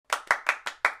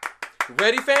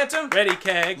Ready, Phantom? Ready,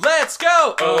 Keg. Let's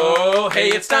go! Oh, hey,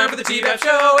 it's time for the TBBAP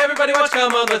show. Everybody watch,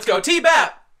 come on, let's go.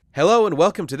 TBBAP! Hello and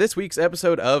welcome to this week's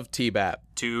episode of TBBAP.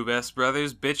 Two best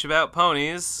brothers bitch about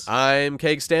ponies. I'm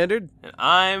Keg Standard. And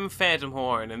I'm Phantom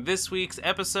Horn. And this week's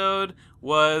episode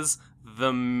was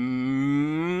the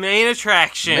main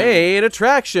attraction.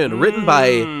 Written by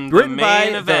the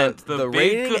main event, the big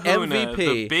reigning kahuna, MVP,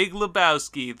 the big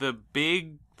Lebowski,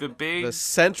 the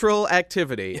central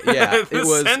activity. Yeah,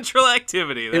 the central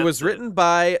activity. It was written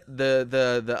by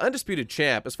the undisputed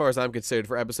champ, as far as I'm concerned,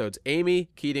 for episodes,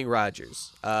 Amy Keating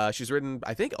Rogers. She's written,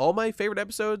 I think, all my favorite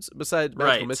episodes besides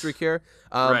Magical Mystery Cure.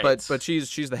 But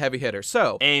she's the heavy hitter.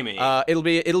 So Amy,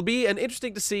 it'll be an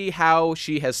interesting to see how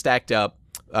she has stacked up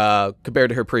compared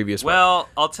to her previous work. Well,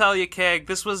 I'll tell you, Keg,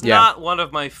 this was not one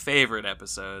of my favorite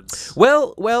episodes.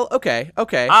 Well, okay.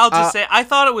 I'll just say I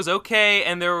thought it was okay,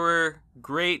 and there were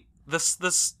great the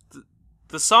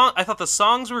song. I thought the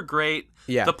songs were great.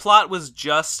 Yeah. The plot was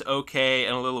just okay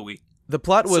and a little weak. The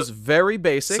plot was very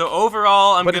basic. So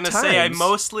overall, I'm gonna say I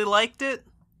mostly liked it.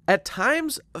 At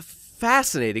times,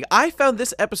 fascinating. I found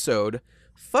this episode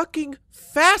fucking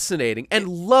fascinating and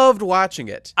loved watching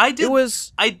it. I did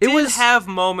have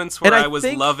moments where I was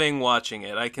loving watching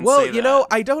it. I can say that. Well, you know,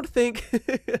 I don't think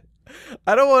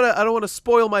I don't want to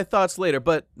spoil my thoughts later,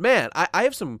 but man, I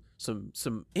have some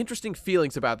interesting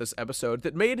feelings about this episode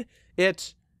that made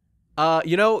it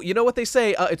you know what they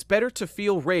say, it's better to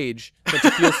feel rage than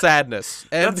to feel sadness.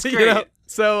 And that's great.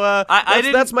 So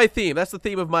that's my theme. That's the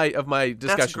theme of my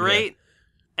discussion. That's great. Here.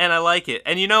 And I like it.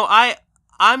 And you know,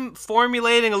 I'm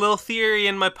formulating a little theory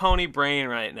in my pony brain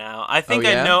right now. I think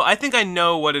I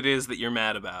know what it is that you're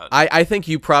mad about. I think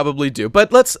you probably do.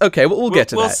 But we'll get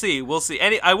to that. We'll see.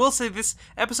 I will say this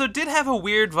episode did have a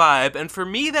weird vibe, and for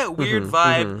me that weird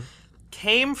vibe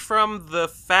came from the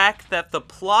fact that the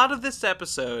plot of this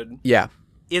episode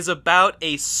is about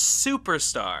a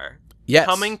superstar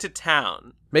coming to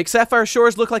town. Make Sapphire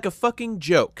Shores look like a fucking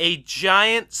joke. A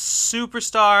giant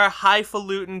superstar,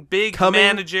 highfalutin, big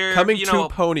manager. Coming to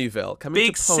Ponyville.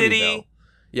 Big city.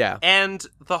 Yeah. And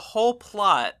the whole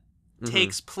plot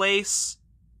takes place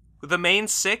with the main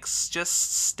six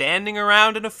just standing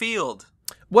around in a field.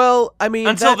 Well, I mean...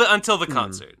 Until the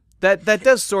concert. That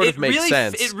does sort of make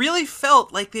sense. It really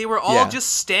felt like they were all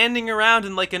just standing around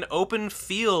in like an open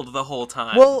field the whole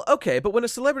time. Well, okay, but when a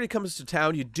celebrity comes to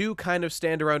town, you do kind of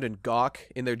stand around and gawk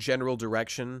in their general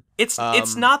direction. It's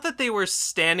not that they were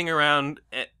standing around...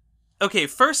 Okay,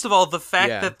 first of all, the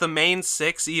fact that the main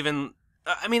six even...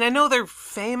 I mean, I know they're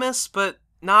famous, but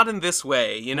not in this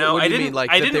way, you know? What do you mean, like,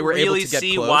 I that didn't they were able really to get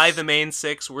see close? why the main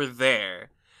six were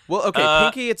there. Well, okay,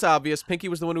 Pinky, it's obvious. Pinky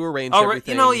was the one who arranged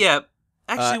everything. You know, yeah.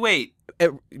 Actually, wait.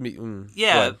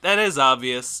 What? That is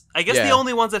obvious. I guess the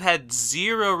only ones that had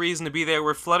zero reason to be there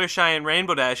were Fluttershy and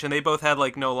Rainbow Dash, and they both had,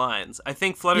 like, no lines. I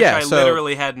think Fluttershy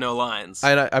literally had no lines.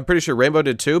 And I'm pretty sure Rainbow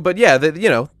did too, but yeah,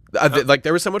 like,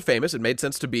 there was someone famous. It made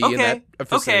sense to be in that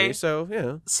vicinity, so,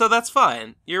 yeah. So that's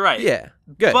fine. You're right. Yeah,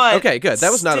 good. But okay, good.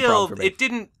 That was not a problem for me. It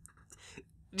didn't...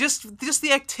 Just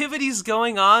the activities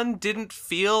going on didn't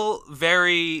feel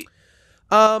very...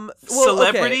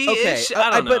 celebrity-ish? Okay.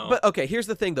 I don't know. But okay, here's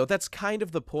the thing, though. That's kind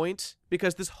of the point,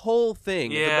 because this whole thing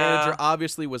the manager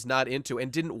obviously was not into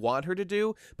and didn't want her to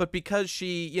do, but because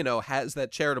she, has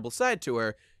that charitable side to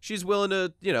her, she's willing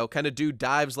to, kind of do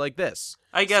dives like this.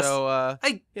 I guess. So,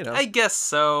 I guess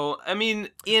so. I mean,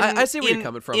 I see where you're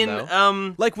coming from,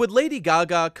 though. Like, would Lady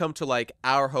Gaga come to, like,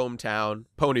 our hometown,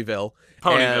 Ponyville.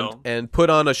 And put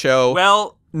on a show?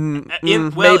 Well...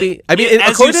 maybe. I mean,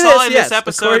 as according you to saw this, in yes, this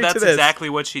episode, that's exactly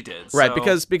what she did. Right,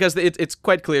 because it's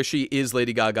quite clear she is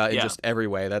Lady Gaga in just every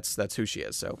way. That's who she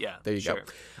is. So there you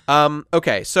go.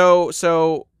 Okay, so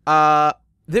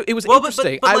it was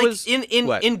interesting. But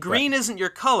like in Green Isn't Your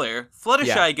Color,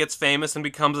 Fluttershy gets famous and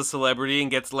becomes a celebrity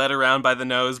and gets led around by the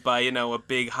nose by a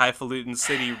big highfalutin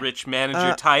city rich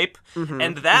manager type,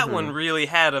 and that one really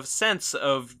had a sense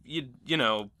of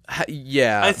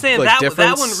I'm saying like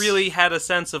that one really had a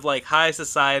sense of like high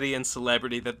society and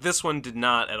celebrity that this one did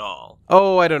not at all.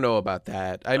 Oh, I don't know about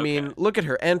that. I mean, look at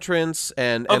her entrance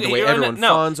and the way everyone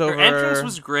fawns over her. Her entrance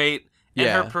was great, and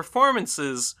her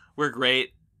performances were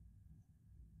great.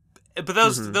 But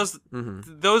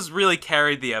those really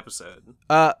carried the episode.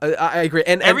 I agree,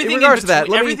 and everything in regards to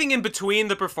that, everything in between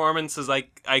the performances, I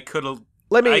could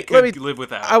live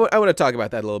without. I want to talk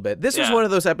about that a little bit. This was one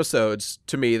of those episodes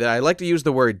to me that I like to use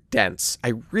the word dense.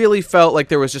 I really felt like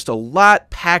there was just a lot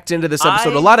packed into this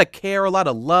episode, a lot of care, a lot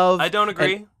of love. I don't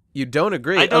agree. You don't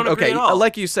agree? I don't agree at all.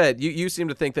 Like you said, you seem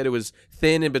to think that it was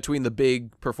thin in between the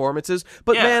big performances.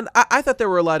 But Yeah. man, I thought there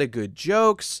were a lot of good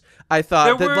jokes. I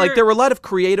thought there were a lot of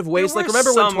creative ways. Like,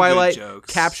 remember when Twilight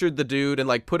captured the dude and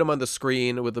like put him on the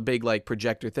screen with a big like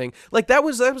projector thing? Like that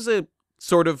was a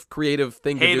sort of creative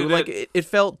thing to do. Like it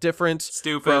felt different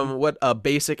from what a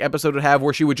basic episode would have,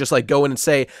 where she would just like go in and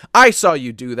say, "I saw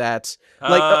you do that."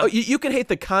 Like you can hate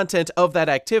the content of that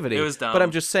activity. It was dumb. But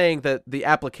I'm just saying that the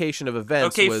application of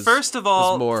events was first of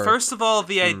all, more,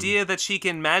 the idea that she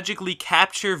can magically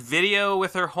capture video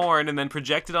with her horn and then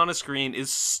project it on a screen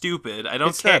is stupid. I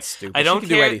don't care. Not stupid. I don't she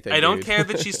care. Can do anything, I don't dude. care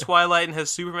that she's Twilight and has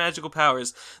super magical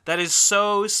powers. That is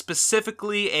so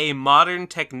specifically a modern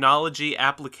technology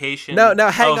application. Now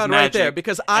hang on magic, right there,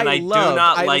 because I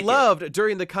loved it.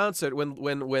 during the concert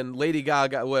when Lady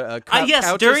Gaga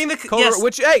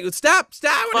which stop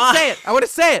I want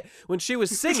to say it when she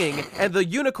was singing and the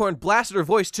unicorn blasted her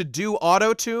voice to do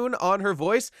auto-tune on her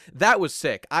voice. That was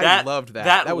sick. I loved that.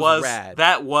 That was rad.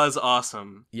 That was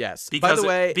awesome. Yes. Because by the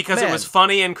way, it was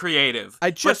funny and creative.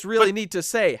 I just really need to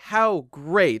say how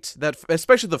great that,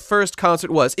 especially the first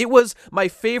concert was. It was my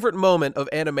favorite moment of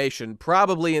animation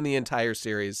probably in the entire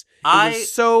series. It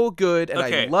was so good, and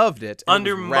I loved it.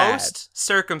 Under it was rad. most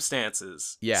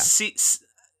circumstances, yeah.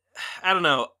 I don't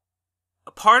know.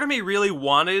 Part of me really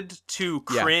wanted to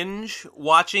cringe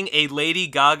watching a Lady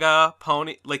Gaga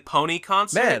pony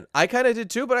concert. Man, I kind of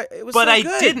did too, but it was. But so I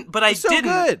good. didn't. But I so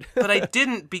didn't. Good. But I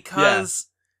didn't because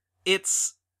it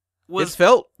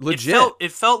felt legit.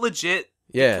 It felt legit.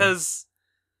 Yeah. Because.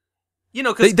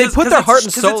 They put their heart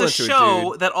and soul into it, it's a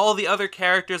show that all the other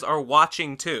characters are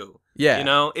watching too.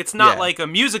 Yeah. It's not like a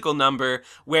musical number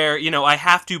where, I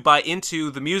have to buy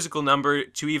into the musical number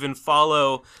to even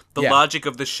follow the logic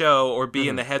of the show or be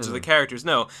in the heads of the characters.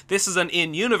 No, this is an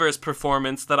in-universe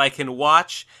performance that I can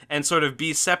watch and sort of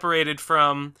be separated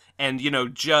from and,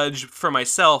 judge for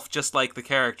myself just like the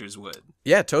characters would.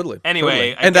 Yeah, totally. Anyway,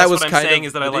 totally. And I guess that was what I'm saying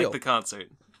is that I like the concert.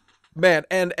 Man,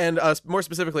 and more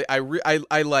specifically, I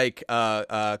like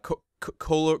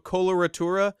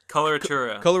Coloratura.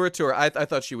 I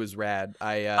thought she was rad.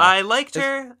 I liked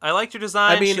her. I liked her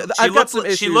design. I mean,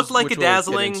 she looked like a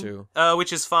dazzling,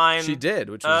 which is fine. She did,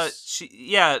 which was She's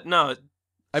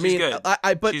good.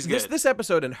 But she's this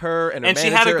episode and her and her she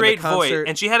had a great voice,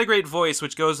 and she had a great voice,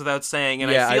 which goes without saying.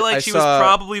 And I feel like she was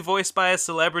probably voiced by a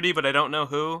celebrity, but I don't know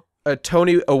who. A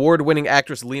Tony Award-winning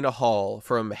actress, Lena Hall,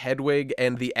 from Hedwig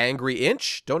and the Angry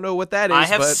Inch. Don't know what that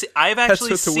is. I've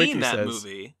actually seen that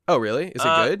movie. Oh, really? Is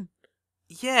it good?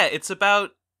 Yeah, it's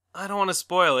about. I don't want to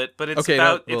spoil it, but it's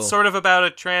it's sort of about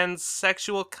a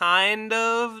transsexual kind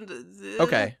of.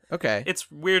 Okay.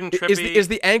 It's weird and trippy. Is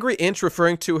the Angry Inch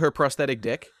referring to her prosthetic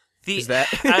dick? Is that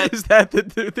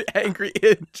the Angry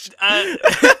Inch?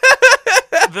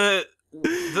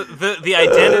 The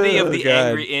identity of the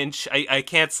Angry Inch, I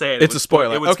can't say it. It's a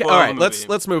spoiler. Okay, all right,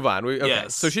 let's move on.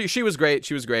 Yes. So she was great.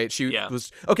 She was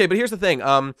okay. But here's the thing.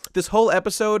 This whole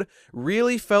episode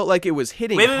really felt like it was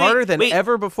hitting harder than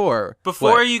ever before.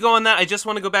 Before you go on that, I just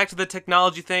want to go back to the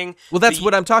technology thing. Well, that's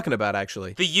what I'm talking about,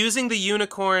 actually. Using the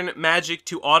unicorn magic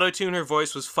to auto-tune her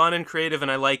voice was fun and creative, and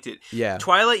I liked it. Yeah.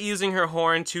 Twilight using her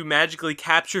horn to magically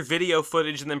capture video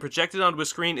footage and then project it onto a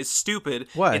screen is stupid.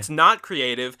 What? It's not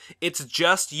creative. It's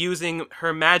just using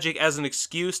her magic as an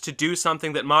excuse to do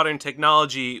something that modern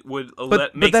technology would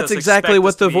but that's exactly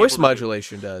what the voice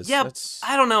modulation does. Yeah,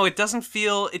 I don't know. It doesn't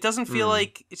feel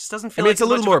like it just doesn't feel like it's a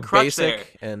little more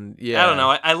basic there. And yeah, I don't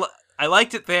know. I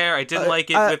liked it there. I didn't like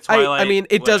it with Twilight. I mean,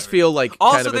 it does feel like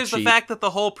also kind of there's a the cheat. fact that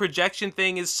the whole projection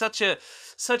thing is such a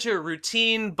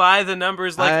routine by the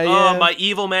numbers, like my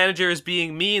evil manager is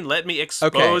being mean, let me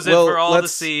expose it for all to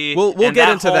see. We'll get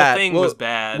into that. That whole thing was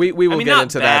bad. We will get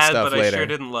into that stuff but later. I sure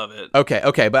didn't love it.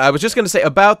 Okay, but I was just going to say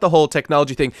about the whole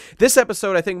technology thing. This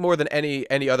episode, I think more than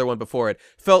any other one before it,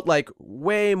 felt like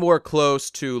way more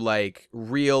close to like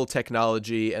real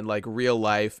technology and like real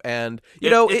life. And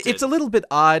it's a little bit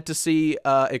odd to see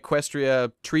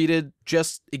Equestria treated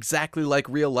just exactly like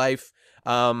real life.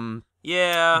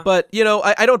 Yeah, but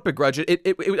I don't begrudge it.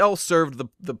 It all served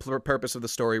the purpose of the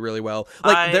story really well.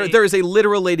 Like there is a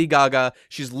literal Lady Gaga.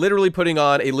 She's literally putting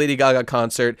on a Lady Gaga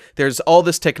concert. There's all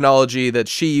this technology that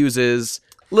she uses.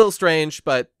 A little strange,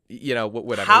 but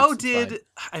whatever. How did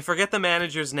I forget the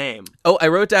manager's name? Oh, I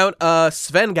wrote down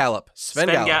Sven Gallop. Sven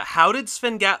Gallop. How did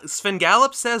Sven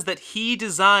Gallop says that he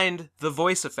designed the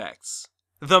voice effects,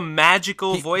 the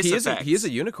magical voice effects. He is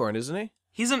a unicorn, isn't he?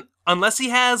 Unless he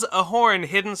has a horn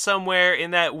hidden somewhere in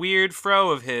that weird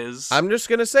fro of his. I'm just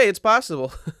gonna say it's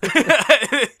possible.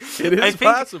 It is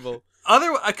possible.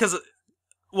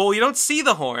 Well, you don't see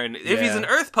the horn. If he's an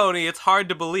Earth pony, it's hard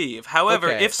to believe. However,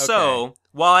 if so,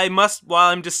 while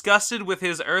I'm disgusted with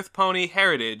his Earth pony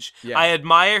heritage, I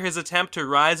admire his attempt to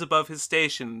rise above his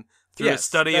station through a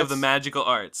study of the magical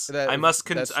arts. I must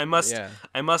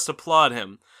applaud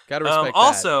him. Gotta respect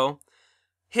also,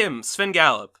 Sven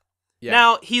Gallop. Yeah.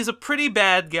 Now, he's a pretty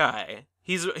bad guy.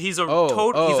 He's a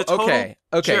total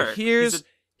jerk.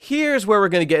 Here's where we're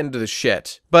gonna get into the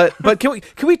shit. But can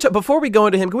we before we go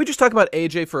into him, can we just talk about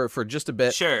AJ for just a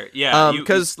bit? Sure. Yeah.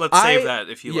 Because let's save that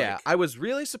if you like. Yeah, I was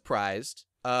really surprised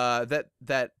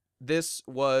that this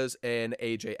was an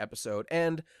AJ episode,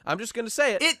 and I'm just gonna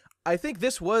say it. I think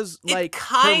this was like it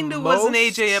kind of was an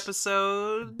AJ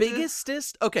episode.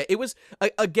 Biggestest. Okay, it was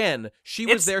again. She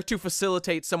was there to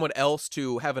facilitate someone else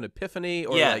to have an epiphany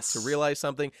or like to realize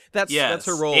something. That's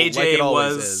her role. AJ like it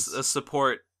always was is. A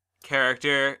support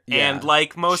character, and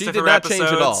like most of her She episodes, did not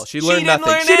change at all. She learned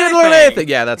nothing. She didn't learn anything.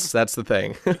 Yeah, that's the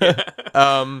thing.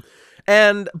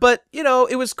 But you know,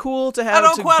 it was cool to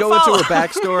have to go into her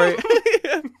backstory.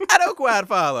 I don't quite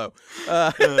follow.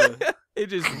 It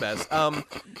just the best.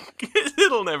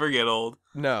 It'll never get old.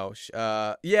 No.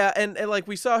 Yeah, and like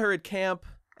we saw her at camp.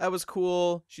 That was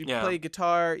cool. She played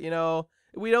guitar. You know,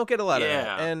 we don't get a lot of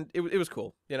that, and it was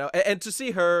cool. You know, and to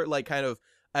see her like kind of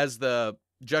as the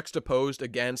juxtaposed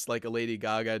against like a Lady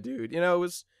Gaga dude. You know, it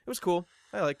was cool.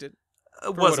 I liked it.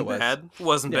 It wasn't bad. It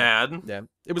wasn't bad. Yeah,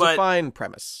 it was a fine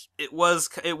premise. It was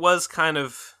kind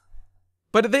of.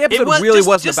 But the episode really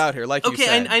wasn't about her, like you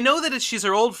said. Okay, I know that she's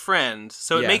her old friend,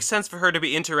 so it makes sense for her to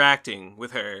be interacting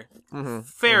with her. Mm-hmm.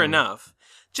 Fair enough.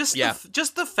 Just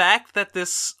the fact that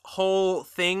this whole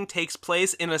thing takes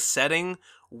place in a setting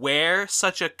where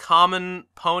such a common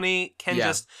pony can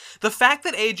just... The fact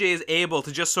that AJ is able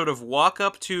to just sort of walk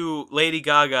up to Lady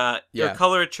Gaga or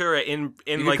Coloratura in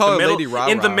like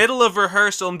the middle of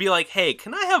rehearsal and be like, "Hey,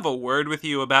 can I have a word with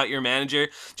you about your manager?"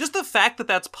 Just the fact that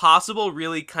that's possible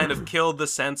really kind of killed the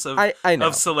sense of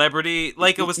celebrity.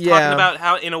 Like it was talking about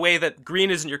how in a way that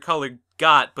Green Isn't Your Color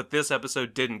got, but this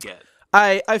episode didn't get.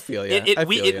 I feel you.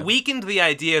 It weakened the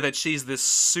idea that she's this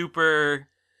super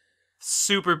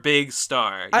big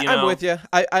star. I'm with you.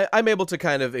 I'm able to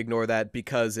kind of ignore that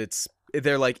because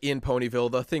they're like in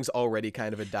Ponyville. The thing's already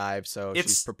kind of a dive, so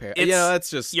she's prepared. That's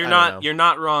just you're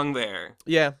not wrong there.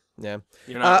 Yeah. You're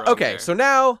not wrong there. So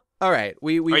now, all right,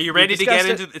 we are you ready to get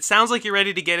into? It sounds like you're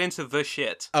ready to get into the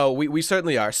shit. Oh, we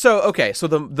certainly are. So so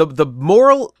the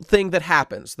moral thing that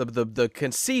happens, the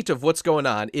conceit of what's going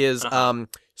on is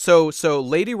so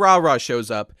Lady Rah-Rah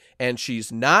shows up and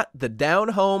she's not the down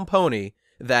home pony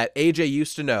that AJ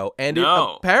used to know, and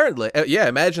apparently,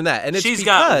 imagine that. And she's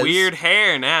got weird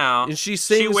hair now, and she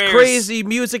sings crazy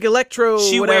music, electro.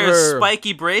 She whatever. Wears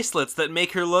spiky bracelets that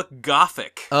make her look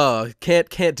gothic. Oh,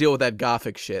 can't deal with that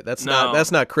gothic shit. That's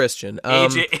not Christian.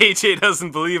 AJ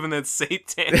doesn't believe in that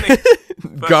satanic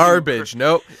garbage.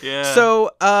 Nope. Yeah.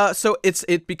 So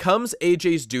it becomes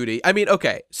AJ's duty. I mean,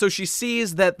 okay. So she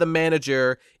sees that the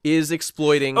manager is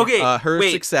exploiting her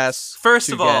success.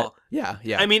 First of all. Yeah.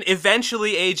 I mean,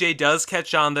 eventually AJ does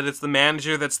catch on that it's the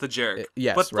manager that's the jerk.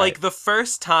 Yes, but like the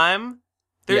first time,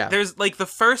 there's like the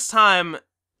first time,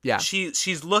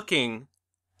 she's looking,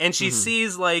 and she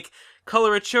sees like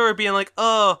Coloratura being like,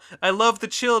 "Oh, I love the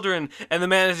children," and the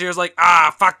manager's like,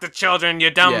 "Ah, fuck the children, you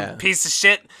dumb piece of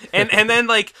shit," and then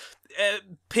like.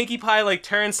 Pinkie Pie like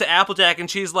turns to Applejack and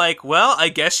she's like, "Well, I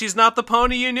guess she's not the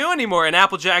pony you knew anymore." And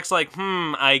Applejack's like,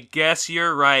 I guess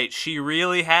you're right. She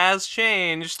really has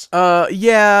changed.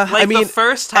 Yeah. Like I mean, the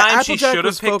first time Applejack she should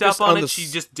have picked up on it, she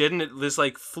just didn't. It just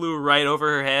like flew right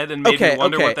over her head and made me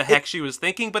wonder what the heck she was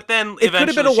thinking. But then eventually could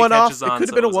have been a one-off. It could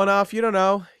have been a one-off. You don't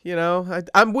know. You know,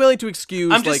 I'm willing to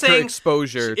excuse her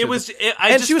exposure. She was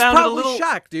probably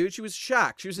shocked, dude. She was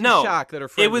shocked. She was in shock that her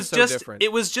friend was so different.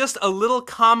 It was just a little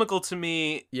comical to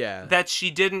me. That she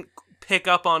didn't pick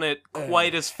up on it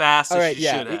quite as fast as she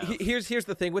should have. Here's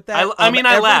the thing with that.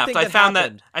 I laughed. I found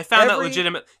that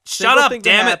legitimate. Shut up,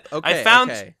 damn it!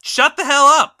 Shut the hell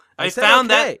up! I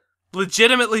found that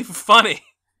legitimately funny.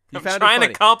 I'm trying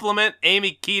to compliment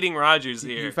Amy Keating Rogers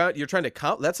here. You're trying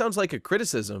to that sounds like a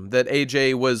criticism that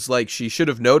AJ was like she should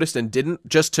have noticed and didn't,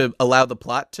 just to allow the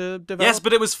plot to develop. Yes,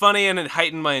 but it was funny and it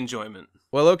heightened my enjoyment.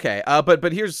 Well, okay,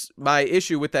 but here's my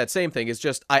issue with that same thing is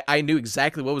just I knew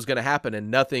exactly what was going to happen and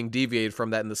nothing deviated from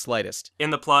that in the slightest.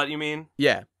 In the plot, you mean?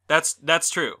 Yeah. That's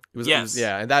true. Yes.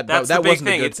 And that wasn't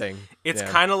a good thing. It's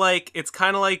kind of like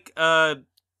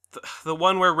the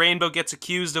one where Rainbow gets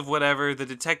accused of whatever, the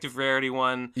Detective Rarity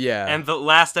one. Yeah. And the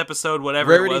last episode,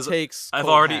 whatever Rarity it was, takes I've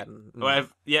Cold already, Hatton.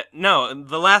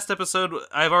 the last episode,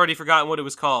 I've already forgotten what it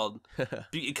was called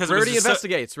because Rarity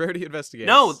investigates. Rarity investigates.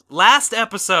 No, last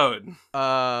episode.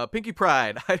 Pinky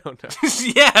Pride. I don't know.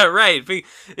 Yeah, right.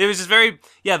 It was just very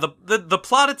the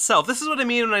plot itself. This is what I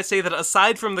mean when I say that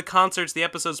aside from the concerts, the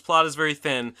episode's plot is very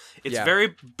thin. It's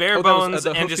very bare bones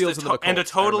and just a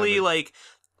totally like.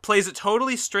 Plays it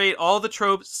totally straight, all the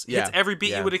tropes, hits every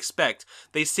beat you would expect.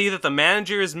 They see that the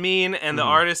manager is mean and the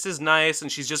artist is nice,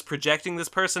 and she's just projecting this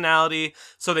personality,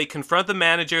 so they confront the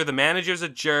manager. The manager's a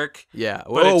jerk. Yeah.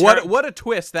 What a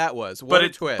twist that was. What a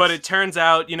twist. But it turns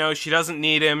out, she doesn't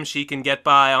need him. She can get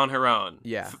by on her own.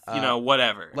 Yeah.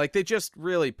 Whatever. Like, they just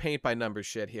really paint by numbers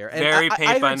shit here. And Very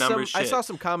paint by numbers shit. I saw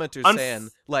some commenters saying,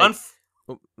 like...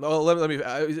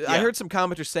 I heard some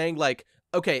commenters saying, like,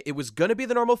 okay, it was going to be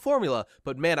the normal formula,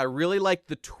 but man, I really liked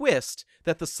the twist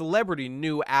that the celebrity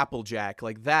knew Applejack.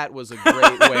 Like, that was a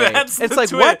great way. It's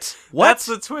like, what? That's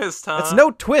the twist, huh? That's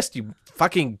no twist, you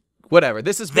fucking whatever.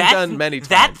 This has been done many times.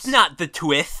 That's not the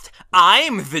twist.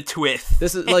 I'm the twist.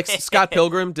 This is like Scott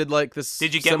Pilgrim did like this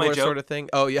Did you get my joke? Sort of thing.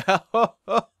 Oh, yeah.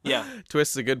 Yeah.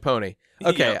 Twist's a good pony.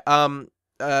 Okay, all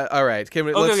right.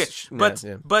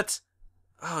 But,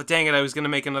 oh, dang it, I was going to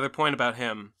make another point about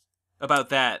him. About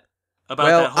that.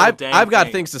 I've got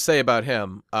things to say about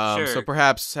him. So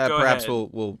perhaps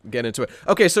we'll get into it.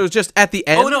 Okay, so it's just at the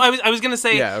end. Oh no, I was gonna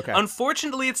say. Yeah, okay.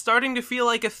 Unfortunately, it's starting to feel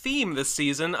like a theme this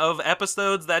season of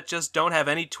episodes that just don't have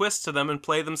any twists to them and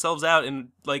play themselves out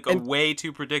in like a way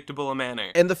too predictable a manner.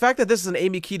 And the fact that this is an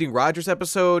Amy Keating Rogers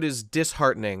episode is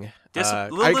disheartening.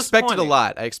 I expected a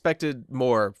lot. I expected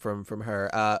more from her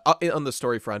on the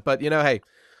story front. But hey,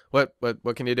 what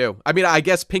can you do? I mean, I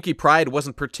guess Pinky Pride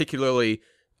wasn't particularly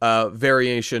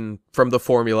variation from the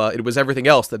formula. It was everything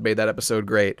else that made that episode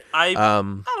great. I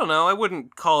don't know. I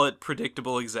wouldn't call it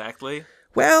predictable exactly.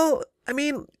 Well, I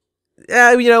mean,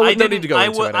 no need to go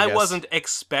into it. I wasn't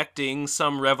expecting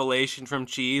some revelation from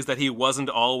Cheese that he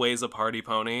wasn't always a party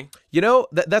pony.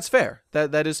 That's fair.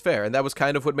 That is fair, and that was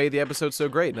kind of what made the episode so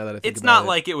great. Now that I think it's not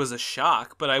like it was a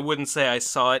shock, but I wouldn't say I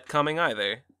saw it coming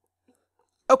either.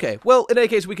 Okay, well, in any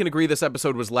case, we can agree this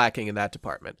episode was lacking in that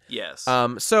department. Yes.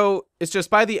 So it's just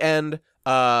by the end,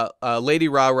 Lady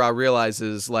Rah-Rah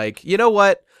realizes, like, you know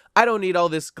what? I don't need all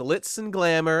this glitz and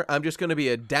glamour. I'm just going to be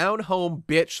a down-home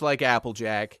bitch like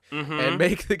Applejack and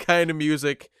make the kind of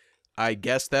music, I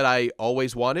guess, that I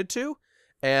always wanted to.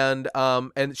 And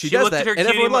she does that, and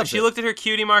everyone loves it. She looked at her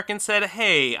cutie mark and said,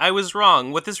 "Hey, I was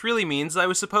wrong. What this really means is I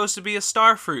was supposed to be a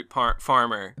starfruit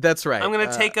farmer. That's right. I'm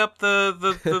gonna take up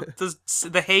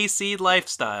the hayseed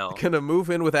lifestyle. Gonna move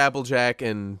in with Applejack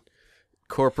and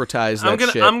corporatize that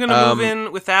shit. I'm gonna move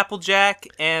in with Applejack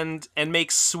and make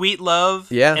sweet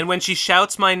love. Yeah. And when she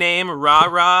shouts my name,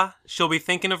 Rah-Rah, she'll be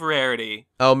thinking of Rarity.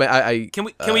 Oh man, can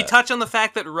we touch on the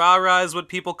fact that Rah-Rah is what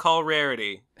people call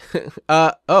Rarity?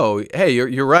 Hey,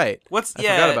 you're right. I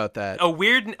forgot about that. A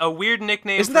weird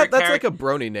nickname. Isn't that's like a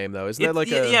brony name though? Isn't that like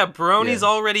Brony's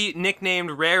already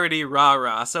nicknamed Rarity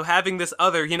Rah-Rah. So having this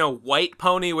other, white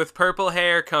pony with purple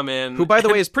hair come in, who by the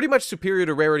way is pretty much superior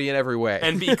to Rarity in every way,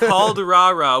 and be called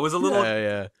Rah-Rah was a little.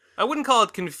 Yeah. I wouldn't call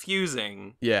it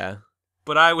confusing. Yeah.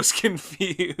 But I was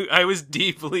confused. I was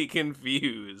deeply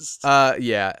confused.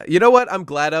 Yeah. You know what? I'm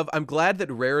glad that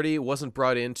Rarity wasn't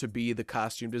brought in to be the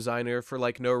costume designer for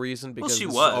like no reason because she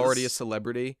was was already a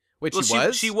celebrity. Wait,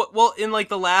 she was? Well, in like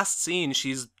the last scene,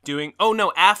 she's doing. Oh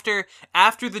no! After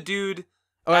the dude.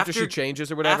 Oh, after she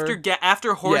changes or whatever?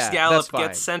 After Horse Gallop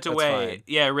gets sent away,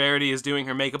 Rarity is doing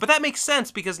her makeup. But that makes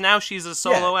sense because now she's a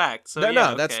solo act. So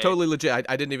no, that's totally legit.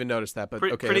 I didn't even notice that, but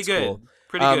okay, pretty that's good. Cool.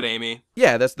 Pretty good, Amy.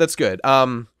 Yeah, that's good.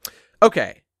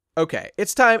 Okay.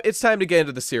 It's time to get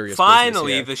into the serious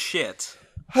Finally, business here. The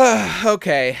shit.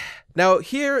 Okay. Now,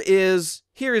 here is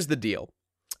the deal.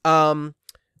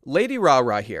 Lady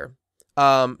Rah-Rah here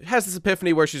has this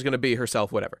epiphany where she's going to be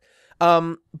herself, whatever.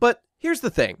 But here's the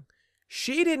thing.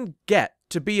 She didn't get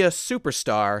to be a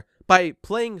superstar by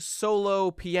playing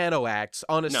solo piano acts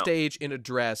on a stage in a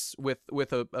dress with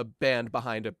a band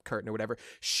behind a curtain or whatever.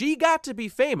 She got to be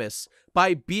famous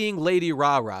by being Lady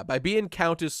Rah-Rah, by being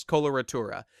Countess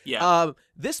Coloratura. Yeah.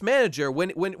 This manager,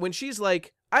 when she's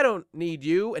like, I don't need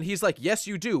you, and he's like, yes,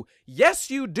 you do. Yes,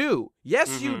 you do.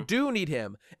 Yes, you do need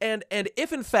him. And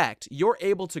if in fact you're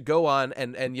able to go on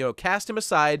and cast him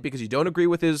aside because you don't agree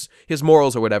with his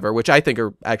morals or whatever, which I think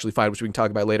are actually fine, which we can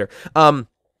talk about later.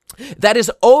 That is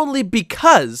only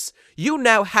because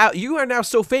you are now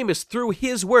so famous through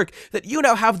his work that you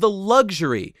now have the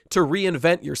luxury to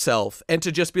reinvent yourself and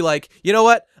to just be like, you know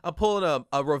what? I'm pulling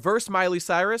a reverse Miley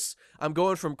Cyrus. I'm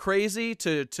going from crazy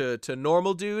to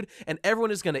normal dude, and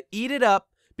everyone is gonna eat it up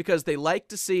because they like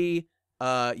to see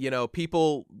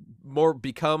people more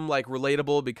become like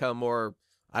relatable, become more,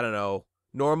 I don't know,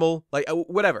 normal, like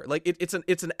whatever. Like it's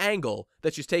an angle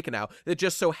that she's taken out that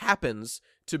just so happens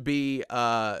to be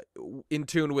in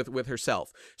tune with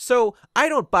herself. So I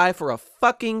don't buy for a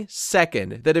fucking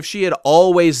second that if she had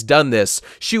always done this,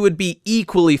 she would be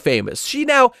equally famous. She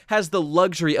now has the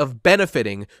luxury of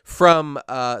benefiting from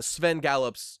Sven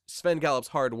Gallup's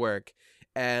hard work,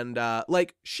 and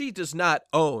like she does not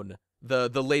own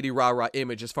the Lady Rah-Rah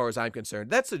image as far as I'm concerned.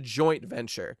 That's a joint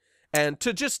venture. And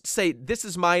to just say, this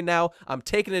is mine now, I'm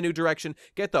taking a new direction,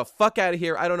 get the fuck out of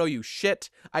here, I don't know you shit,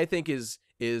 I think is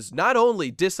not only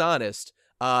dishonest,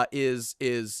 is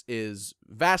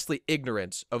vastly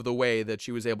ignorant of the way that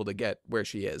she was able to get where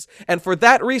she is. And for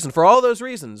that reason, for all those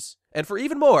reasons, and for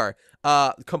even more,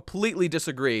 completely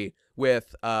disagree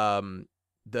with a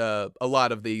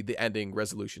lot of the ending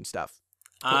resolution stuff.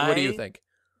 What do you think?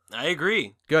 I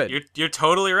agree. Good. You're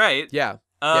totally right. Yeah.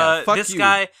 Fuck this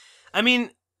guy. I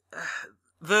mean,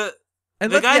 the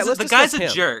guy's a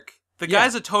jerk. The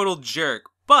guy's a total jerk.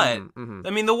 But I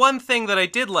mean, the one thing that I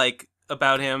did like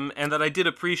about him and that I did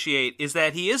appreciate is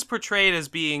that he is portrayed as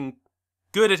being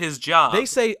good at his job. They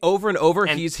say over and over,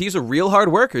 he's a real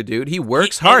hard worker, dude. He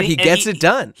works hard. He gets it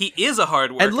done. He is a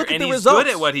hard worker. And look at the he's results.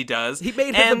 Good at what he does. He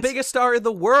made him the biggest star in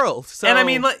the world. So. And I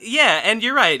mean, yeah, and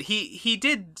you're right. He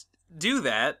did do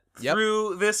that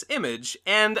through this image.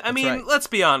 And I mean, let's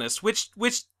be honest. Which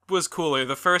was cooler,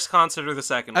 the first concert or the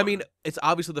second one? I mean, it's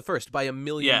obviously the first by a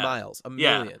million miles. A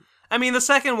million. Yeah. I mean, the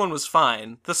second one was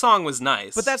fine. The song was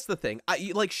nice. But that's the thing.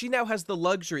 Like, she now has the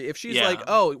luxury. If she's like,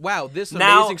 oh, wow, this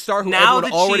amazing star who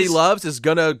everyone already loves is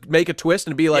going to make a twist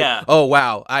and be like, oh,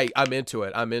 wow, I'm into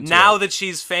it. I'm into it. Now that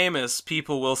she's famous,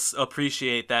 people will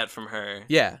appreciate that from her.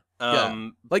 Yeah.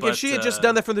 Like, if she had just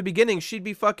done that from the beginning, she'd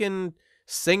be fucking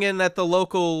singing at the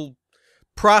local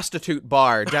prostitute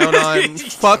bar down on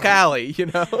Fuck Alley, you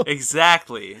know?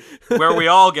 Exactly. Where we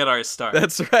all get our start.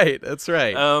 That's right.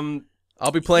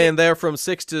 I'll be playing there from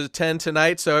 6 to 10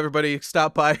 tonight, so everybody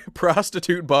stop by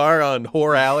Prostitute Bar on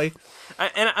Whore Alley.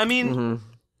 I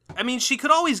mean, she could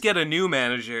always get a new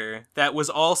manager that was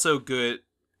also good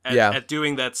at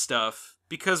doing that stuff.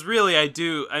 Because really, I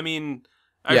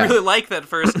really like that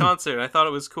first concert. I thought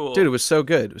it was cool. Dude, it was so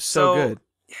good. It was so good.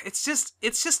 It's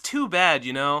just too bad,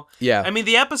 you know? Yeah. I mean,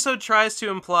 the episode tries to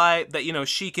imply that, you know,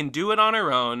 she can do it on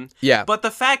her own. Yeah. But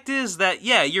the fact is that,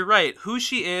 yeah, you're right. Who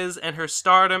she is and her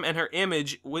stardom and her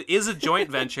image is a joint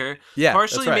venture.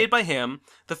 Partially made by him.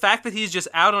 The fact that he's just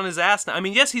out on his ass now. I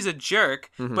mean, yes, he's a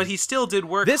jerk, but he still did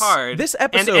work hard. This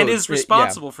episode... And is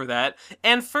responsible for that.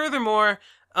 And furthermore...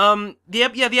 the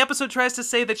episode tries to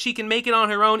say that she can make it on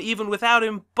her own even without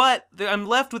him, but I'm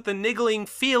left with the niggling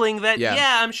feeling that,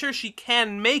 I'm sure she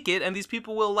can make it, and these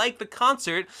people will like the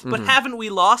concert, but haven't we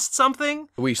lost something?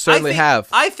 We certainly have.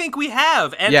 I think we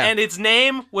have, and its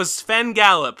name was Sven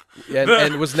Gallup.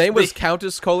 And his name was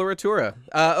Countess Coloratura.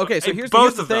 Okay, so here's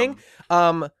the thing.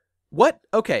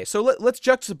 Okay, so let's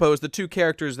juxtapose the two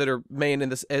characters that are main in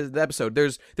this episode.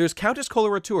 There's Countess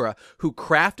Coloratura, who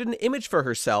crafted an image for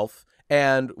herself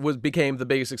and became the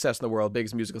biggest success in the world,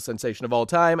 biggest musical sensation of all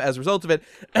time as a result of it.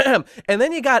 And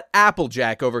then you got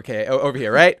Applejack over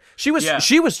here, right? She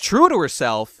was true to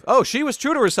herself. Oh, she was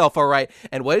true to herself, all right.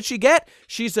 And what did she get?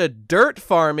 She's a dirt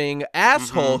farming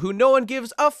asshole who no one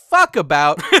gives a fuck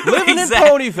about, living in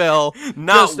Ponyville.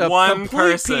 Not just a one complete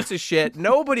person. Piece of shit.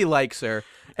 Nobody likes her.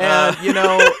 And you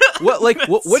know what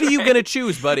are you gonna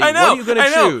choose, buddy? I know, what are you gonna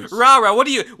choose? Rah-Rah, what are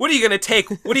you gonna take?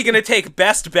 What are you gonna take?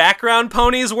 Best background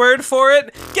pony's word for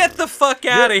it? Get the fuck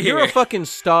out of here! You're a fucking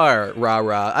star,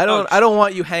 Rah-Rah. I don't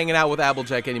want you hanging out with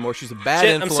Applejack anymore. She's a bad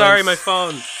influence. I'm sorry, my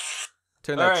phone.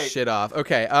 Turn that shit off.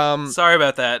 Okay. Sorry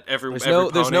about that.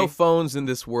 There's no phones in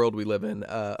this world we live in.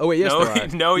 Oh wait, yes there are.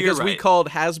 No, you're right. Because we called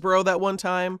Hasbro that one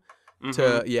time.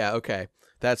 Okay.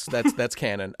 That's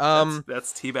canon.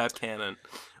 That's TBBAP canon.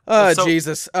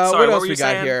 Jesus. Sorry, what else we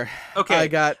saying? got here? Okay. I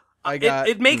got.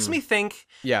 It makes me think.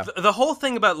 Yeah. The whole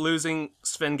thing about losing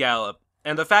Sven Gallup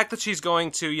and the fact that she's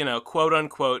going to, you know, quote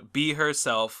unquote, be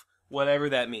herself, whatever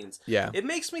that means. Yeah. It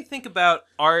makes me think about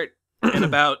art and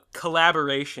about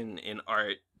collaboration in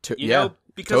art. You know,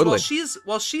 because totally.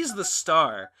 while she's the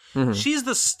star, she's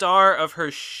the star of her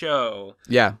show.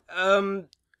 Yeah.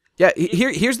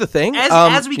 Here's the thing.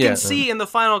 As we can see in the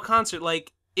final concert,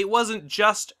 like, it wasn't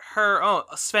just her own.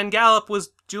 Sven Gallup was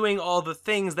doing all the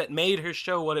things that made her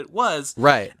show what it was.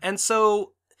 Right. And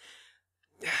so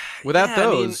Without Yeah,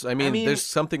 those, I mean, there's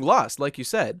something lost, like you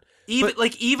said.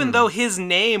 Even though his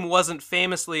name wasn't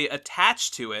famously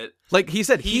attached to it, like he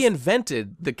said, he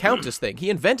invented the Countess thing. He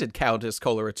invented Countess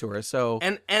Coloratura. So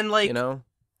and like, you know,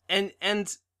 and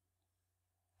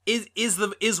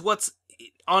is what's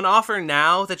on offer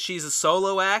now that she's a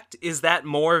solo act, is that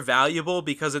more valuable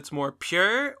because it's more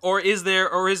pure, or is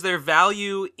there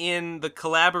value in the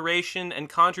collaboration and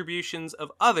contributions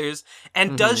of others,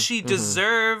 and does she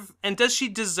deserve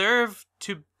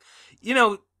to, you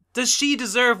know, does she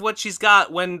deserve what she's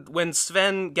got when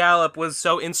Sven Gallup was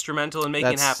so instrumental in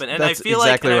making it happen? And I feel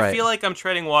exactly like right. I feel like I'm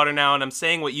treading water now, and I'm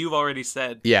saying what you've already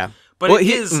said. Yeah, but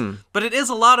it is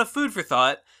a lot of food for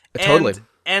thought. Totally.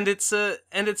 And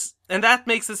that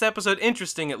makes this episode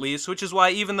interesting, at least, which is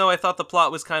why, even though I thought the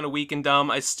plot was kind of weak and dumb,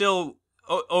 I still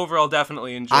overall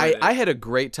definitely enjoyed it. I had a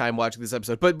great time watching this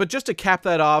episode, but just to cap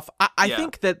that off, I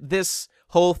think that this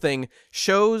whole thing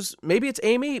shows, maybe it's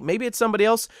Amy, maybe it's somebody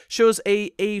else, shows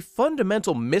a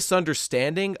fundamental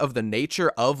misunderstanding of the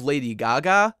nature of Lady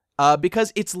Gaga,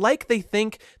 because it's like they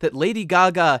think that Lady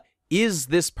Gaga is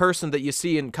this person that you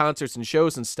see in concerts and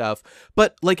shows and stuff,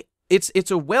 but like,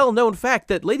 it's a well-known fact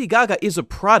that Lady Gaga is a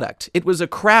product. It was a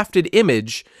crafted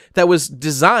image that was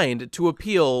designed to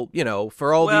appeal, you know,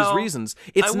 for all these reasons.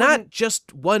 It's not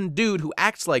just one dude who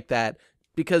acts like that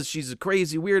because she's a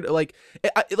crazy weird, like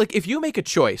if you make a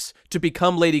choice to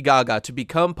become Lady Gaga, to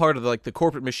become part of the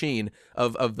corporate machine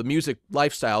of the music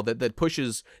lifestyle that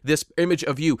pushes this image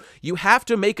of you, you have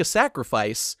to make a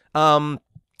sacrifice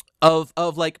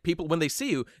of like, people, when they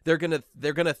see you, they're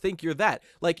gonna think you're that.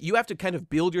 Like, you have to kind of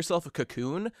build yourself a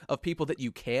cocoon of people that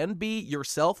you can be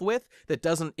yourself with, that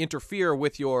doesn't interfere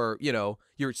with your, you know,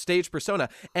 your stage persona.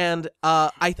 And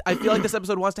I feel like this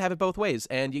episode wants to have it both ways,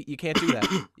 and you can't do that.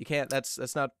 You can't.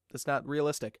 That's not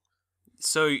realistic.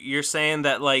 So you're saying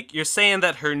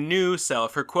that her new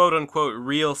self, her quote unquote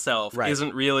real self, right, is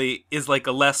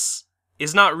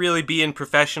not really being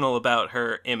professional about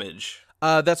her image.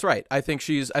 That's right. I think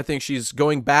she's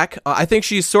going back. I think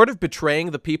she's sort of betraying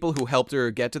the people who helped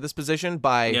her get to this position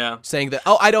by saying that,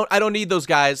 I don't need those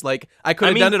guys. Like, I could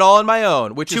have done it all on my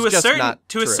own, which is just not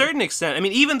true. To a certain extent. I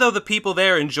mean, even though the people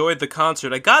there enjoyed the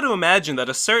concert, I got to imagine that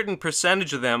a certain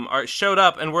percentage of them showed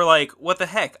up and were like, "What the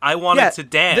heck? I wanted to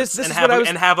dance and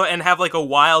have like a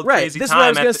wild, crazy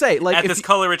time at this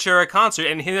Coloratura concert,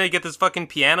 and here I get this fucking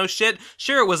piano shit.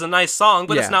 Sure, it was a nice song,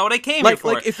 but it's not what I came here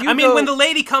for." When the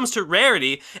lady comes to Rarity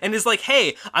and is like,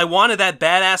 "Hey, I wanted that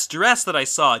badass dress that I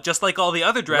saw, just like all the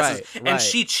other dresses," and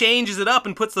she changes it up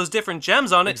and puts those different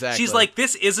gems on it. Exactly. She's like,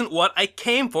 "This isn't what I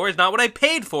came for. It's not what I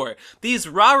paid for." These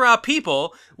rah-rah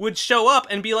people would show up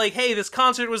and be like, "Hey, this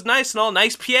concert was nice and all,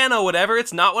 nice piano, whatever.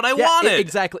 It's not what I wanted."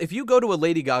 Exactly. If you go to a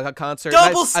Lady Gaga concert,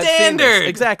 double standard.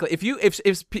 Exactly.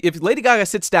 If Lady Gaga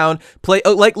sits down, play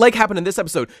like happened in this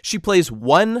episode, she plays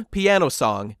one piano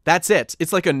song. That's it.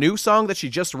 It's like a new song that she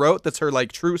just wrote. That's her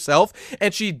like true self.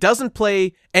 And she doesn't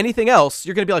play anything else,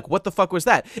 you're going to be like, what the fuck was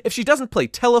that? If she doesn't play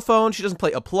Telephone, she doesn't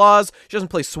play Applause, she doesn't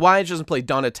play Swine, she doesn't play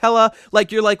Donatella,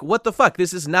 like, you're like, what the fuck?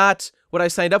 This is not what I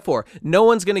signed up for. No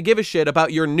one's going to give a shit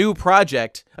about your new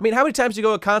project. I mean, how many times do you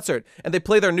go to a concert and they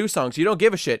play their new songs? You don't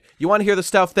give a shit. You want to hear the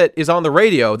stuff that is on the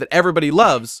radio that everybody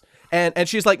loves. And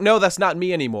she's like, no, that's not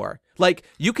me anymore. Like,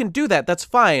 you can do that. That's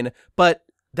fine. But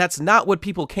that's not what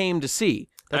people came to see.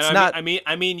 That's not. I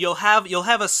mean, you'll have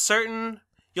a certain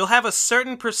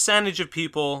percentage of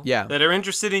people that are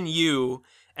interested in you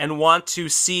and want to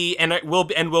see and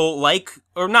will like,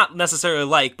 or not necessarily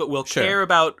like, but will care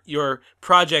about your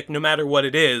project no matter what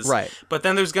it is. Right. But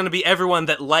then there's going to be everyone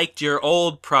that liked your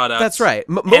old product. That's right.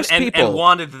 Most people and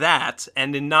wanted that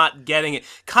and in not getting it.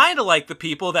 Kind of like the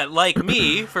people that like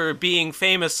me for being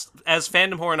famous as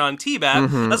Fandom Horn on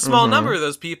TBAP. A small number of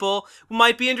those people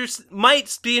might be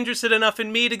interested enough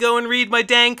in me to go and read my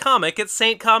dang comic at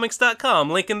saintcomics.com.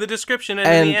 Link in the description and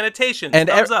in the annotation. And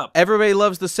thumbs up. Everybody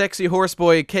loves the sexy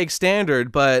horseboy Cake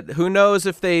Standard, but who knows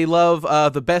if they love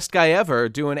the best guy ever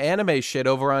doing anime shit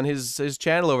over on his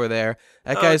channel over there.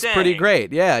 That guy's pretty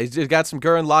great. Yeah, he's got some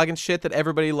Gurren Lagann shit that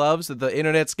everybody loves, that the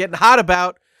internet's getting hot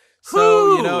about.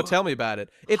 So, you know, tell me about it.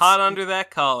 It's hot under that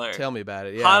collar. Tell me about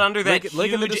it. Yeah. Hot under that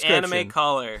link in the huge anime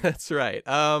collar. That's right.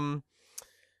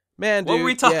 Man, dude, what were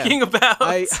we talking about?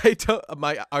 I don't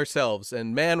ourselves,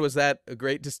 and man, was that a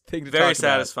great thing to talk about. Very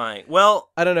satisfying. Well,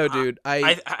 I don't know, dude.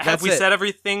 Have we said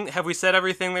everything? Have we said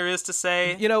everything there is to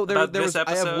say? You know, about this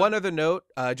episode? I have one other note,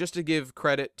 just to give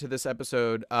credit to this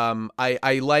episode.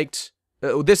 I liked.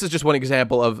 This is just one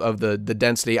example of the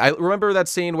density. I remember that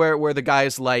scene where the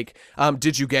guy's like,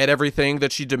 did you get everything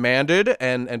that she demanded?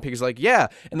 And Piggy's like, yeah.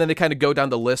 And then they kind of go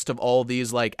down the list of all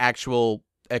these like actual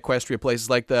Equestria places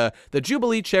like the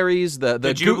Jubilee cherries, the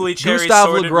Jubilee cherries, Gustave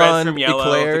sorted Legrand red from yellow,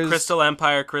 eclairs, the Crystal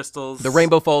Empire crystals, the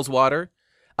Rainbow Falls water.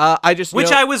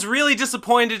 Which I was really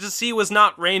disappointed to see was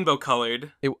not rainbow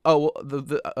colored.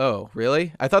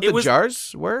 Really? I thought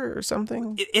jars were or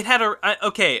something. It had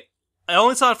okay. I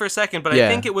only saw it for a second, but I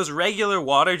think it was regular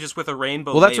water just with a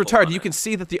rainbow. Well, that's label retarded. on You it. can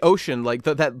see that the ocean, like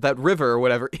that river or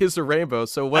whatever, is a rainbow.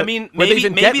 So what? I mean, maybe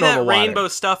that rainbow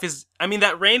stuff is. I mean,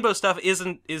 that rainbow stuff is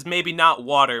maybe not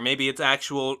water. Maybe it's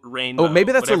actual rainbow. Oh,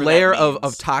 maybe that's a layer of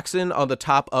of toxin on the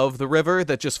top of the river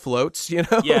that just floats. You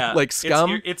know, yeah, like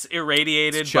scum. It's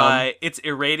irradiated by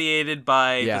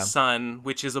the sun,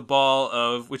 which is a ball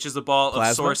of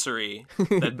Plasma? sorcery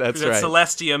that that right.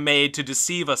 Celestia made to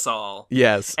deceive us all.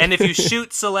 Yes. And if you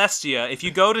shoot Celestia, if you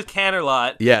go to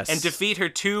Canterlot yes. and defeat her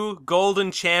 2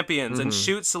 golden champions and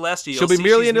shoot Celestia, She'll be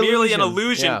merely an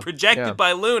illusion projected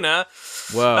by Luna.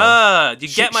 Whoa. You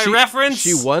get my reference?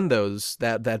 She won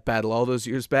that battle all those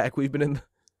years back. We've been in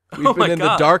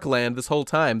the Dark Land this whole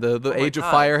time. The Age of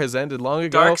Fire has ended long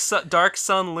ago. Dark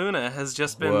Sun Luna has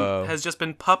just been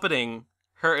puppeting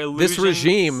her illusion. This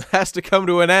regime has to come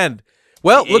to an end.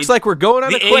 Well, looks like we're going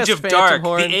on a quest,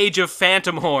 The Age of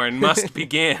Phantom Horn must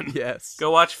begin. Yes.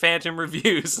 Go watch Phantom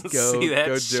reviews and see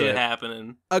that shit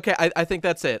happening. Okay, I think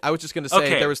that's it. I was just going to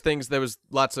say there was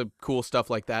lots of cool stuff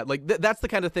like that. Like that's the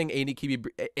kind of thing Amy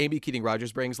Keating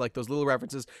Rogers brings, like those little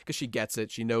references, because she gets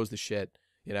it. She knows the shit.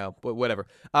 You know, but whatever.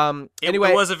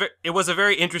 Anyway, it was a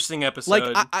very interesting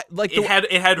episode.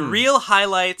 It had real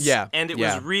highlights. Yeah, and it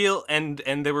was real, and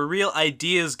there were real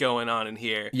ideas going on in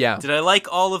here. Yeah. Did I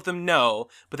like all of them? No,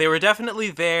 but they were definitely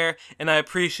there, and I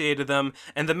appreciated them.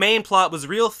 And the main plot was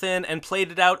real thin and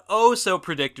played it out so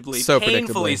predictably,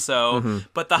 painfully so. Mm-hmm.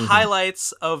 But the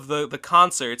highlights of the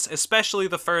concerts, especially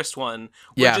the first one,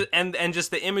 and just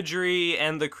the imagery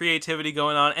and the creativity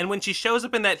going on, and when she shows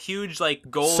up in that huge like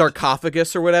gold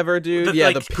sarcophagus or whatever, dude.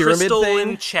 The pyramid crystal thing,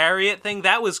 and chariot thing.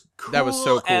 That was cool. That was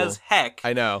so cool as heck.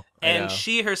 I know. And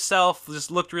she herself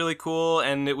just looked really cool,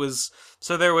 and it was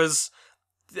there was.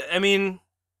 I mean,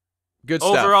 good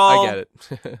overall, stuff.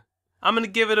 I get it. I'm gonna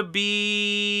give it a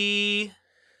B.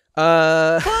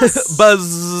 Buzz.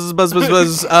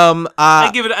 I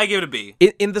give it a B.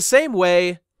 In the same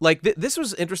way. Like, this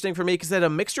was interesting for me because it had a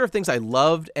mixture of things I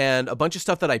loved and a bunch of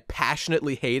stuff that I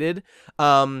passionately hated.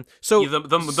 So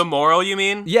the moral, you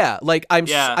mean? Yeah, like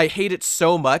I hate it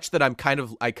so much that I kind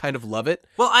of love it.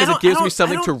 Well, because it gives me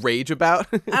something to rage about.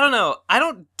 I don't know. I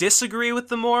don't disagree with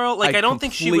the moral. Like, I don't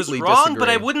think she was wrong, but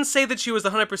I wouldn't say that she was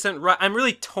 100% right. I'm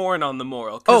really torn on the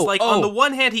moral. Because, on the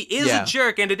one hand, he is a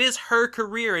jerk, and it is her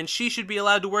career, and she should be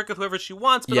allowed to work with whoever she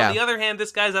wants. But on the other hand,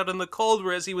 this guy's out in the cold,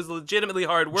 whereas he was a legitimately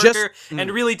hard worker and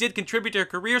really did contribute to her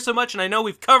career so much. And I know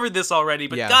we've covered this already,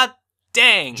 but god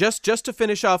dang. Just to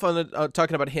finish off on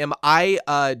talking about him,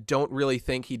 I don't really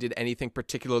think he did anything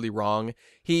particularly wrong.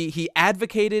 He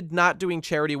advocated not doing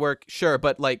charity work, sure,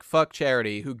 but like fuck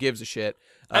charity, who gives a shit?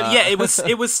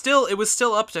 It was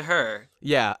still up to her.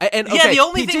 Yeah, and the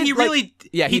only thing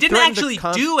he didn't actually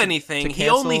do anything.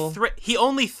 He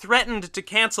only threatened to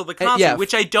cancel the concert,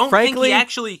 which I don't think he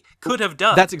actually could have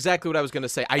done. That's exactly what I was going to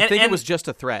say. I think it was just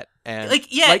a threat, and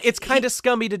it's kind of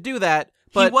scummy to do that.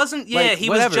 But he wasn't. Yeah, he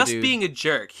was just being a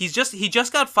jerk. He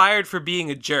just got fired for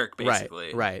being a jerk,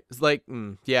 basically. Right. It's like,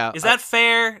 Is that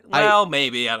fair? Well,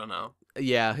 maybe. I don't know.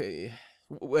 Yeah.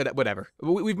 Whatever.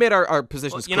 We've made our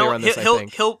positions clear on this. I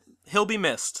think he'll be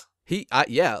missed.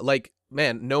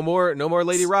 Man, no more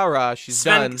Lady Rara. She's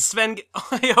done.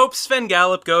 I hope Sven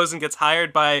Gallop goes and gets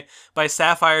hired by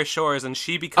Sapphire Shores, and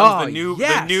she becomes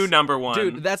the new number one.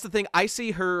 Dude, that's the thing. I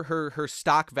see her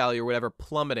stock value or whatever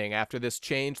plummeting after this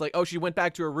change. Like, she went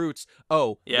back to her roots.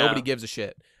 Nobody gives a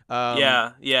shit.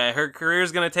 Her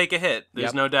career's gonna take a hit.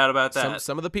 There's no doubt about that.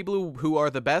 Some of the people who are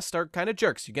the best are kind of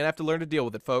jerks. You're gonna have to learn to deal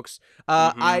with it, folks.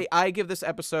 I give this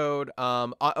episode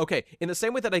in the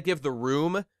same way that I give The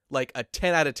Room like a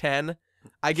 10 out of 10.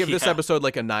 I give this episode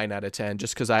like a 9 out of 10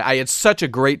 just because I had such a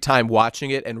great time watching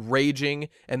it and raging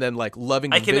and then like loving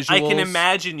the visuals. I can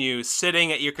imagine you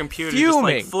sitting at your computer fuming, just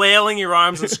like flailing your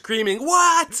arms and screaming,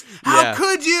 "What? How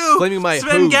could you? Blaming my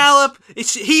Sven Gallop,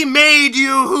 he made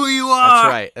you who you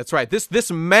are." That's right.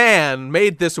 This man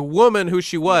made this woman who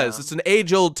she was. It's an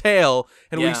age-old tale,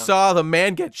 and we saw the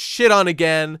man get shit on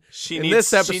again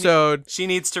this episode. She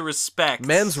needs to respect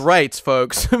men's rights,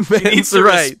 folks. Men's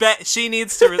rights.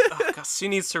 She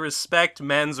needs to respect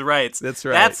men's rights. That's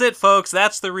right. That's it, folks.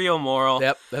 That's the real moral.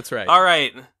 Yep, that's right. All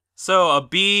right. So a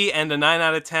B and a 9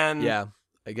 out of 10. Yeah,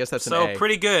 I guess that's an A. So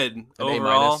pretty good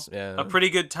overall. A pretty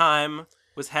good time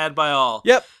was had by all.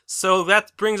 Yep. So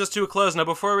that brings us to a close. Now,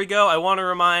 before we go, I want to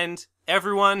remind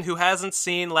everyone who hasn't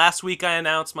seen, last week I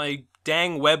announced my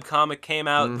dang webcomic came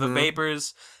out, The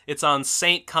Vapors. It's on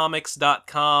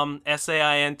saintcomics.com,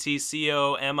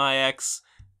 SAINTCOMIX,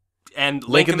 and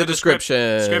link in the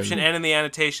description and in the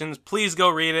annotations. Please go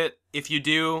read it. If you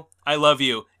do, I love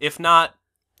you. If not,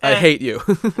 I hate you.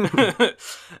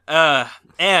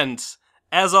 And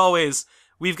as always,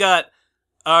 we've got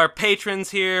our patrons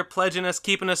here pledging us,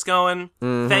 keeping us going.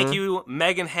 Thank you,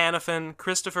 Megan Hannafin,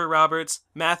 Christopher Roberts,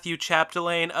 Matthew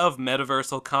Chapdelaine of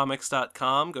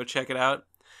MetaversalComics.com. Go check it out.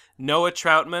 Noah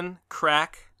Troutman,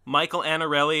 Crack, Michael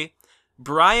Anarelli,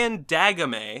 Brian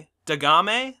Dagame,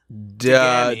 Brian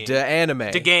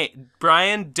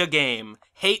Dagame.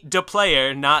 Hate da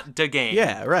player, not da game.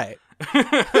 Yeah, right.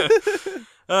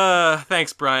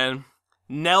 Thanks, Brian.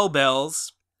 Nell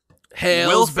Bells.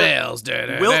 Hails bells.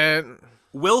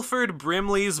 Wilford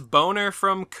Brimley's Boner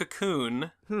from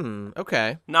Cocoon.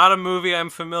 Okay. Not a movie I'm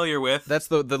familiar with. That's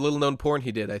the little known porn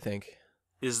he did, I think.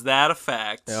 Is that a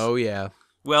fact? Oh, yeah.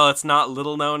 Well, it's not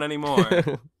little known anymore.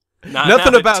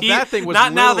 Nothing about that thing was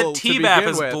not now that little to TBAP begin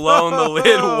has with. blown the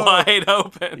lid wide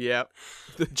open. Yep.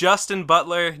 Justin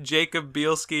Butler, Jacob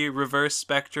Bielski, Reverse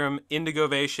Spectrum,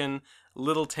 Indigovation,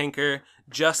 Little Tinker,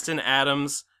 Justin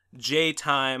Adams, J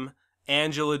Time,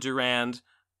 Angela Durand,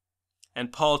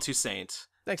 and Paul Toussaint.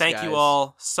 Thank you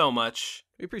all so much.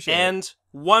 We appreciate it. And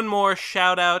one more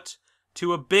shout out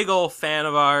to a big old fan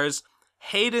of ours,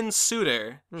 Hayden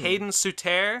Suter. Hayden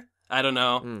Suter? I don't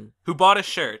know. Who bought a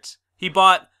shirt. He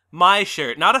bought my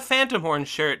shirt. Not a Phantom Horn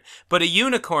shirt, but a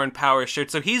Unicorn Power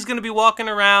shirt. So he's going to be walking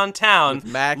around town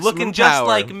looking just power.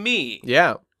 like me.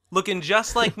 Yeah. Looking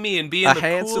just like me and being a the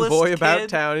handsome coolest boy kid. about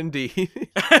town, indeed.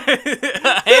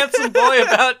 A handsome boy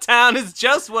about town is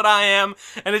just what I am,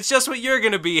 and it's just what you're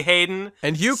going to be, Hayden.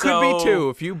 And you could be too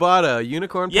if you bought a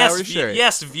Unicorn Power shirt.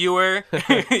 Yes, viewer.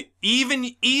 even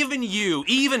you,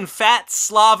 even fat,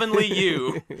 slovenly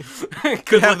you,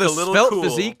 could have look the a little svelte cool.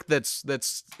 physique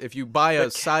that's if you buy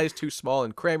a size too small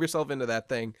and cram yourself into that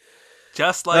thing.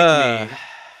 Just like me.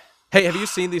 Hey, have you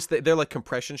seen these? They're like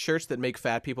compression shirts that make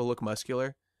fat people look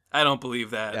muscular. I don't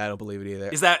believe that. Yeah, I don't believe it either.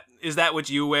 Is that what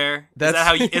you wear?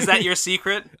 Is that your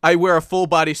secret? I wear a full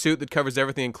body suit that covers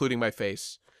everything, including my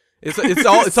face. It's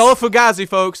all a fugazi,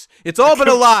 folks. It's all been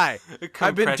a lie.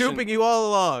 I've been duping you all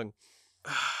along.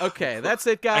 Okay, that's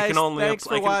it, guys. Thanks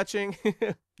for watching.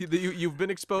 You've been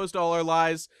exposed to all our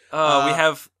lies.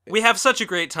 We have such a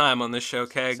great time on this show,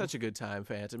 Keg. Such a good time,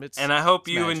 Phantom. And I hope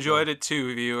you enjoyed it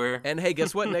too, viewer. And hey,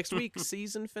 guess what? Next week,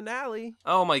 season finale.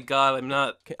 Oh my God,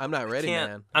 I'm not ready,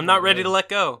 man. I'm not ready to let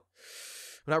go.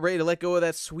 I'm not ready to let go of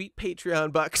that sweet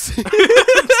Patreon bucks.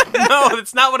 No,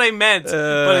 that's not what I meant,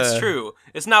 but it's true.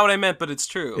 It's not what I meant, but it's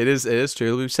true. It is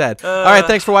true. We've said. All right,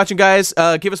 thanks for watching, guys.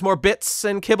 Give us more bits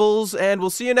and kibbles, and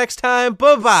we'll see you next time.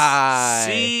 Bye-bye.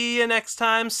 See you next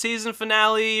time. Season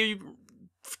finale,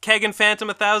 Keg and Phantom,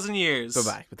 1,000 years.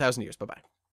 Bye-bye. 1,000 years. Bye-bye.